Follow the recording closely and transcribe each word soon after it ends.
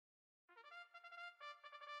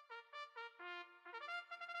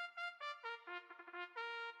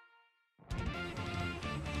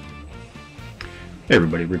Hey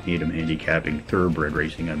everybody, Rick Needham handicapping thoroughbred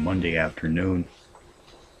racing on Monday afternoon,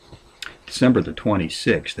 December the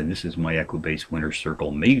 26th, and this is my Equibase Winter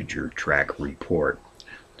Circle Major Track Report.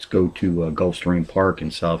 Let's go to Gulfstream Park in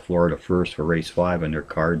South Florida first for race 5 on their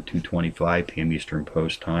card, 2:25 p.m. Eastern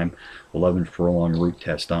Post Time. 11 furlong route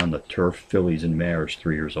test on the turf. Fillies and mares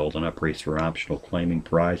 3 years old and up, race for an optional claiming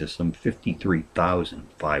prize of some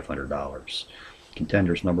 $53,500.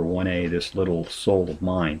 Contenders: number 1A, This Little Soul of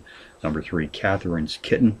Mine, number 3, Catherine's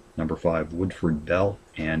Kitten, number 5, Woodford Bell,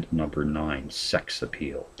 and number 9, Sex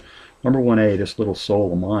Appeal. Number 1A, This Little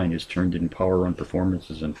Soul of Mine, has turned in power run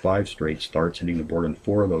performances in 5 straight starts, hitting the board in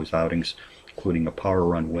 4 of those outings, including a power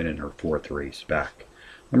run win in her 4th race back.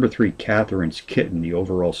 Number 3, Catherine's Kitten, the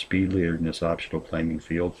overall speed leader in this optional claiming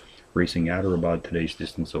field, racing at or about today's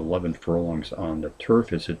distance of 11 furlongs on the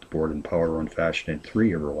turf, has hit the board in power run fashion in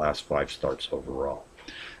 3 of her last 5 starts overall.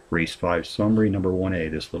 Race 5 summary: number 1A,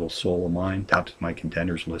 This Little Soul of Mine, tops my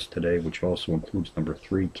contenders list today, which also includes number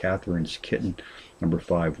 3, Catherine's Kitten, number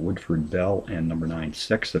 5, Woodford Bell, and number 9,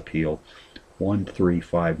 Sex Appeal. 1, 3,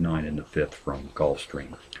 5, 9 in the 5th from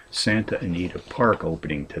Gulfstream. Santa Anita Park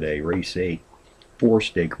opening today, race 8. 4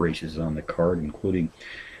 stake races on the card, including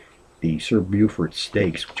the Sir Beaufort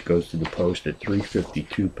Stakes, which goes to the post at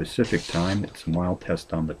 3:52 Pacific Time. It's a mile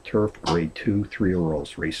test on the turf, grade 2,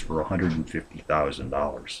 3-year-olds, race for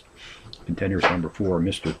 $150,000. Contenders: number 4,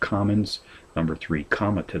 Mr. Commons, number 3,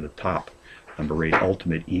 Comma to the Top, number 8,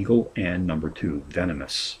 Ultimate Eagle, and number 2,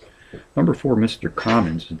 Venomous. Number 4, Mr.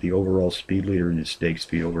 Commons, is the overall speed leader in his stakes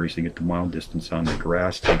field, racing at the mile distance on the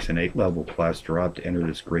grass, takes an 8-level class drop to enter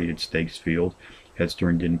this graded stakes field, has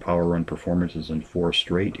turned in power run performances in 4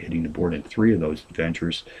 straight, hitting the board in 3 of those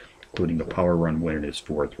adventures, including a power run win in his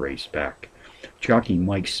 4th race back. Jockey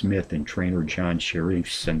Mike Smith and trainer John Sharif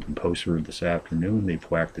sent them poster this afternoon. They've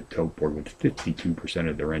whacked the tote board with 52%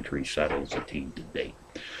 of their entries settled as a team to date.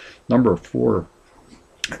 Number 3,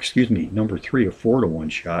 a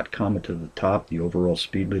 4-to-1 shot, Comma to the Top, the overall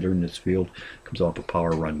speed leader in this field, comes off a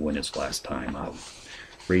power run win his last time out.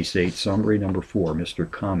 Race 8 summary: number 4, Mr.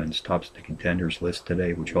 Commons, tops the contenders list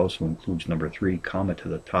today, which also includes number 3, Comma to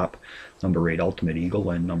the Top, number 8, Ultimate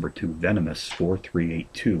Eagle, and number 2, Venomous. 4, 3,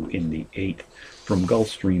 8, 2 in the 8th. From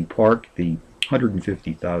Gulfstream Park, the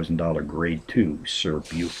 $150,000 grade 2 Sir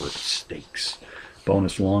Beaufort Stakes.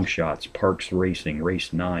 Bonus long shots: Parks Racing,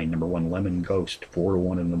 race 9, number 1, Lemon Ghost,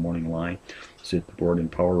 4-to-1 in the morning line, hit the board in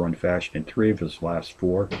power run fashion in 3 of his last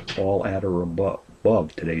 4, all at or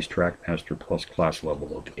above today's Trackmaster Plus class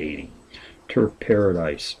level of 80. Turf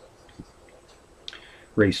Paradise,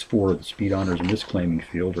 race 4, the speed honors in this claiming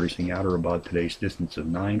field, racing at or about today's distance of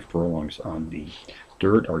 9 furlongs on the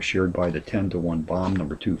dirt, are shared by the 10-to-1 Bomb,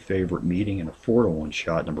 number 2, Favorite Meeting, and a 4-to-1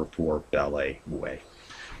 shot, number 4, Ballet Way.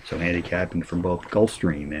 So handicapping from both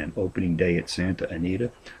Gulfstream and opening day at Santa Anita,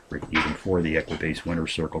 Rick Needham for the Equibase Winter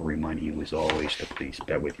Circle, reminding you as always to please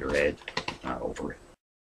bet with your head, not over it.